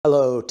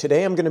Hello,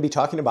 today I'm going to be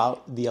talking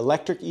about the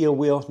electric eel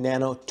wheel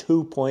Nano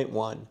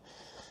 2.1.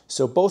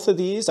 So both of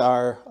these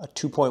are a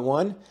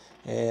 2.1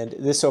 and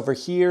this over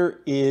here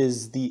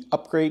is the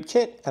upgrade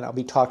kit, and I'll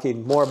be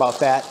talking more about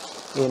that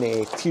in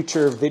a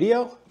future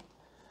video.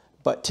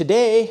 But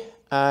today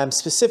I'm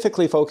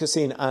specifically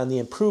focusing on the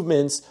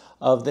improvements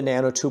of the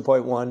Nano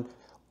 2.1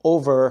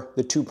 over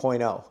the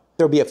 2.0.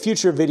 There'll be a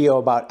future video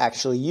about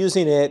actually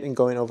using it and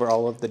going over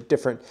all of the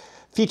different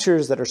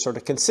features that are sort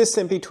of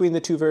consistent between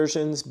the two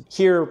versions.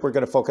 Here, we're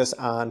going to focus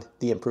on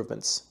the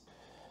improvements.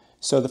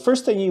 So the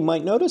first thing you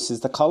might notice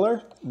is the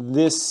color.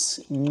 This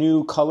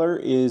new color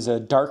is a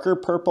darker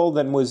purple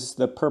than was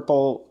the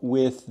purple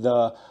with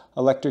the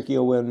electric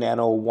eel wheel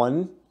Nano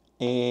 1.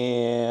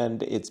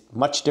 And it's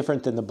much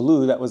different than the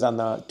blue that was on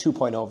the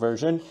 2.0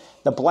 version.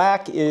 The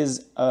black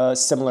is a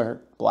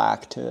similar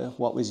black to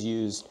what was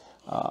used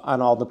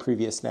on all the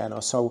previous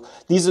Nano. So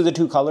these are the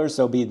two colors.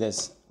 There'll be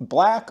this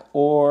black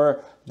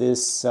or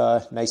this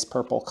nice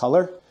purple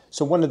color.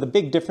 So one of the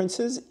big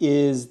differences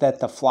is that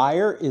the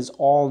flyer is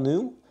all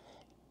new.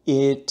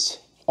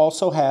 It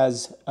also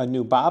has a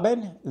new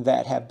bobbin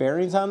that have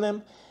bearings on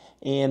them.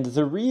 And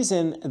the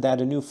reason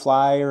that a new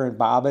flyer and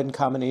bobbin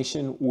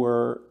combination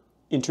were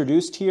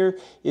introduced here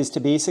is to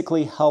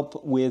basically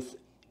help with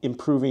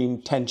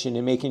improving tension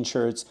and making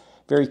sure it's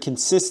very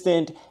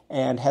consistent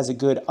and has a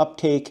good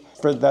uptake.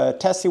 For the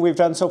testing we've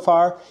done so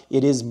far,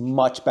 it is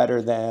much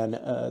better than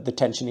the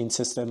tensioning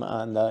system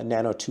on the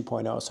Nano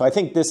 2.0. So I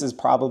think this is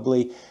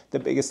probably the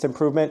biggest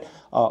improvement.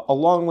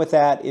 Along with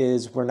that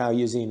is we're now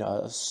using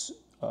a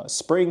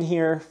spring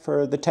here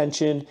for the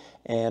tension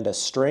and a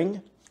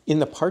string. In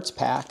the parts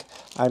pack,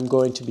 I'm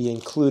going to be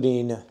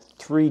including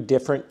 3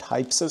 different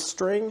types of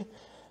string.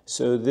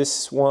 So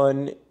this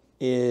one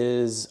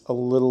is a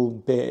little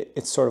bit,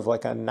 it's sort of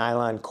like a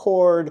nylon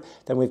cord.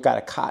 Then we've got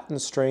a cotton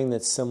string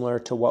that's similar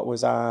to what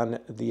was on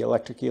the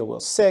electric eel wheel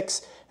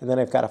 6. And then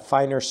I've got a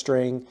finer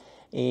string.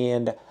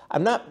 And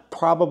I'm not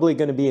probably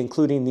going to be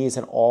including these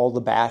in all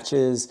the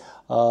batches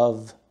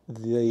of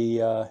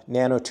the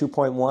Nano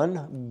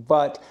 2.1,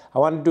 but I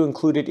wanted to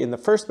include it in the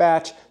first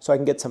batch so I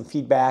can get some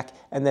feedback,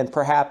 and then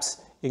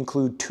perhaps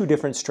include 2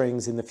 different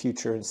strings in the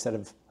future instead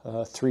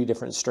of 3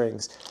 different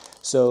strings.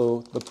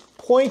 So the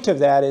point of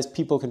that is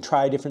people can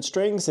try different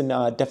strings and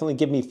definitely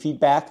give me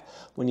feedback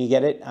when you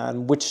get it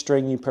on which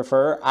string you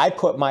prefer. I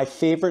put my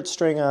favorite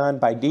string on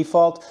by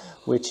default,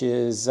 which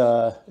is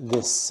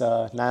this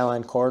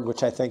nylon cord,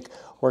 which I think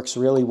works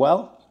really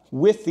well.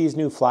 With these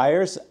new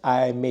flyers,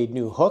 I made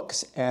new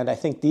hooks, and I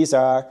think these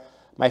are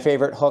my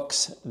favorite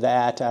hooks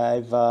that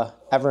I've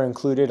ever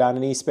included on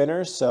an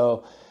e-spinner.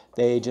 So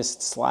they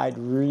just slide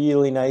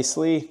really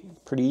nicely,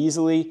 pretty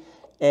easily,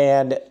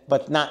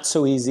 but not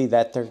so easy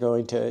that they're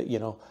going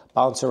to,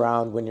 bounce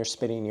around when you're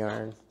spinning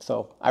yarn.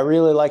 So I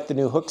really like the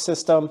new hook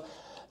system.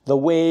 The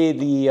way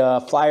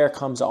the flyer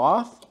comes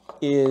off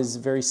is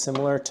very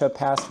similar to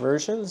past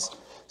versions.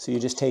 So you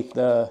just take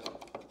the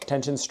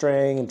tension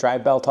string and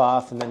drive belt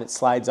off, and then it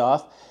slides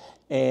off.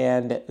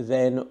 And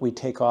then we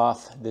take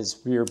off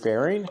this rear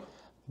bearing,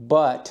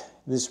 but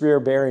this rear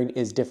bearing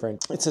is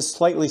different. It's a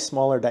slightly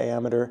smaller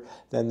diameter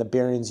than the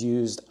bearings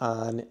used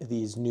on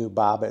these new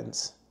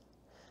bobbins.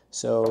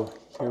 So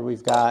here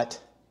we've got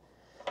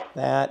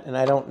that, and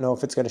I don't know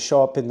if it's going to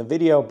show up in the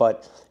video,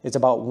 but it's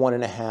about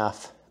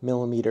 1.5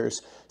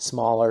 millimeters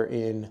smaller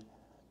in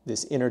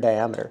this inner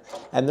diameter.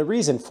 And the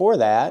reason for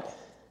that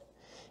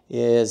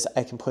is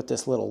I can put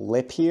this little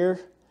lip here,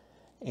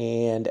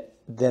 and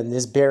then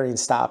this bearing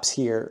stops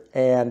here.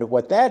 And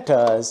what that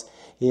does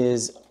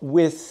is,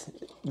 with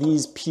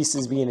these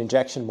pieces being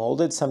injection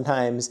molded,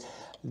 sometimes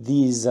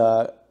these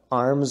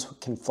arms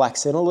can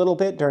flex in a little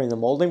bit during the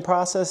molding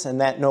process, and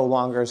that no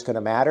longer is going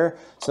to matter.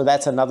 So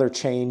that's another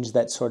change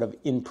that sort of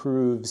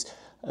improves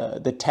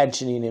the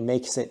tensioning and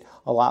makes it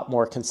a lot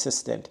more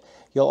consistent.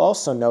 You'll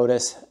also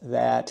notice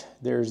that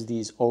there's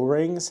these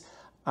O-rings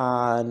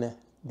on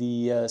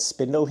the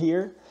spindle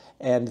here,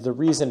 and the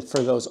reason for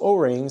those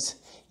O-rings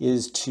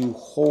is to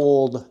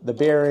hold the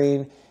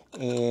bearing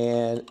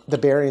and the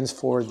bearings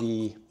for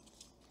the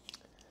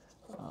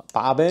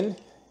bobbin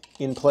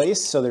in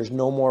place, so there's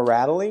no more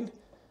rattling,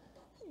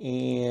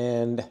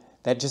 and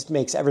that just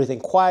makes everything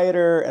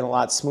quieter and a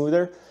lot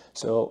smoother.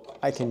 So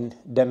I can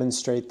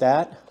demonstrate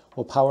that.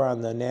 We'll power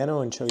on the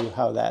Nano and show you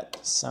how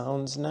that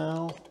sounds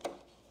now.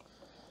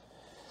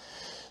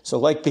 So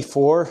like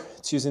before,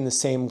 it's using the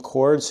same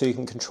cord, so you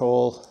can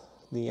control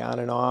the on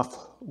and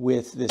off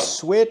with this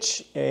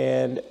switch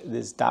and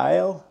this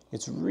dial.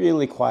 It's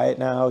really quiet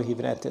now,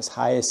 even at this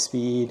highest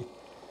speed,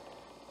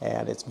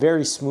 and it's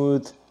very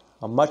smooth,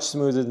 much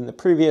smoother than the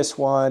previous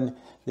one.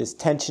 This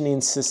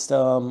tensioning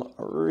system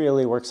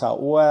really works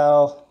out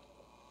well.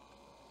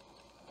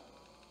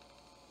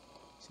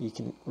 So you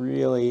can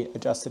really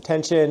adjust the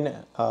tension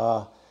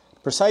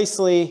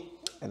precisely,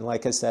 and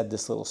like I said,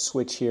 this little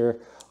switch here,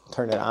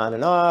 turn it on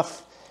and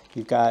off.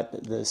 You've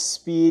got the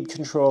speed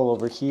control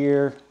over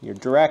here, your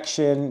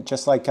direction,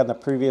 just like on the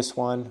previous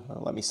one.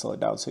 Let me slow it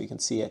down so you can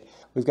see it.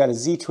 We've got a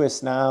Z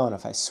twist now, and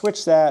if I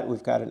switch that,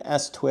 we've got an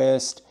S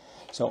twist.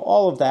 So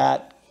all of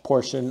that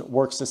portion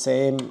works the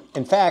same.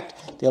 In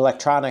fact, the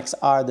electronics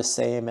are the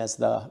same as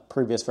the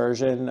previous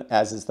version,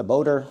 as is the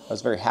motor. I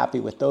was very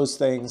happy with those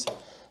things.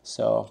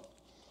 So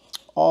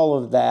all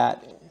of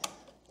that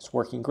is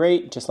working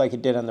great, just like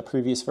it did on the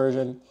previous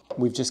version.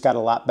 We've just got a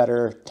lot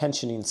better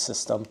tensioning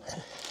system.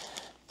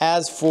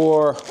 As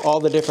for all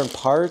the different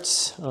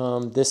parts,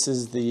 this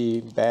is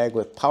the bag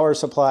with power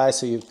supply.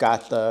 So you've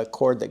got the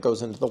cord that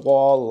goes into the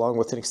wall along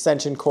with an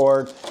extension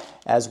cord,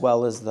 as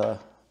well as the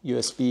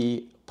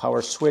USB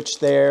power switch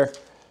there.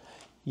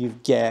 You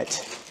get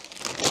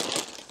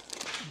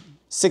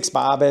 6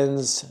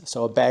 bobbins,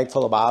 so a bag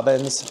full of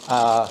bobbins.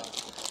 I'll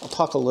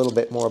talk a little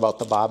bit more about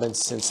the bobbins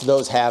since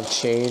those have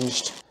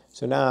changed.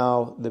 So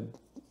now the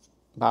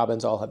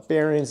bobbins all have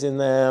bearings in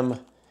them,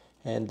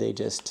 and they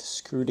just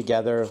screw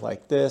together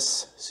like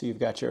this. So you've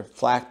got your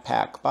flat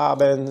pack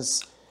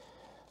bobbins,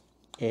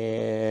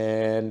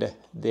 and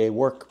they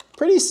work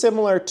pretty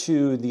similar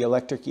to the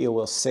electric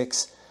EOWheel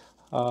 6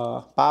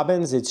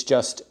 bobbins. It's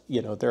just,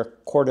 you know, they're a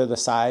quarter the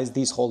size.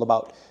 These hold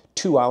about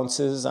 2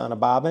 ounces on a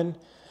bobbin.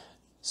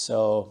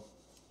 So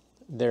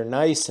they're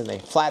nice, and they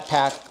flat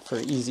pack for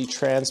easy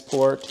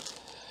transport.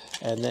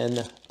 And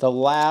then the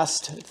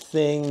last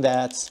thing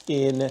that's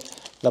in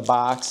the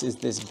box is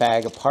this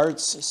bag of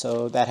parts.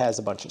 So that has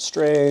a bunch of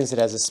strings. It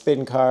has a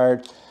spin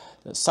card,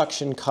 the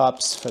suction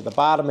cups for the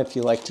bottom if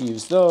you like to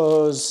use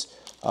those,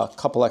 a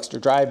couple extra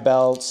drive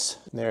belts,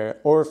 their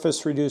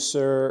orifice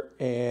reducer,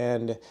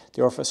 and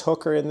the orifice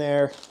hook are in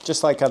there.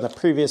 Just like on the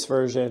previous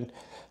version,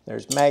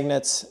 there's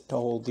magnets to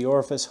hold the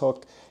orifice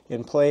hook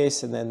in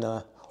place, and then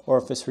the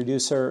orifice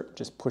reducer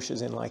just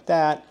pushes in like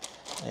that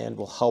and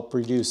will help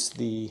reduce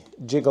the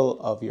jiggle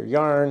of your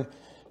yarn.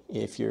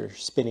 If you're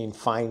spinning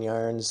fine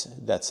yarns,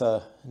 that's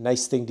a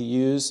nice thing to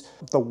use.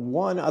 The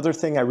one other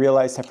thing I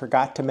realized I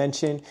forgot to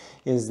mention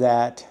is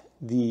that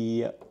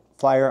the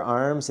flyer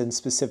arms, and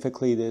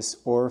specifically this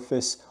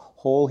orifice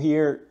hole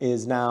here,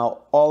 is now,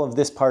 all of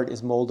this part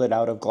is molded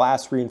out of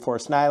glass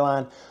reinforced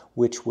nylon,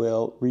 which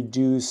will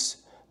reduce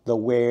the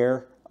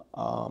wear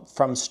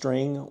from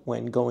string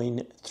when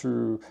going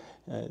through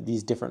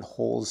these different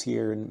holes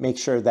here, and make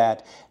sure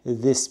that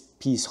this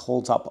piece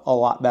holds up a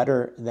lot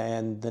better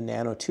than the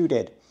Nano 2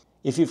 did.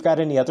 If you've got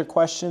any other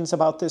questions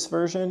about this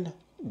version,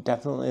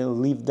 definitely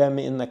leave them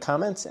in the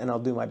comments and I'll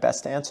do my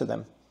best to answer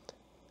them.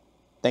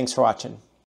 Thanks for watching.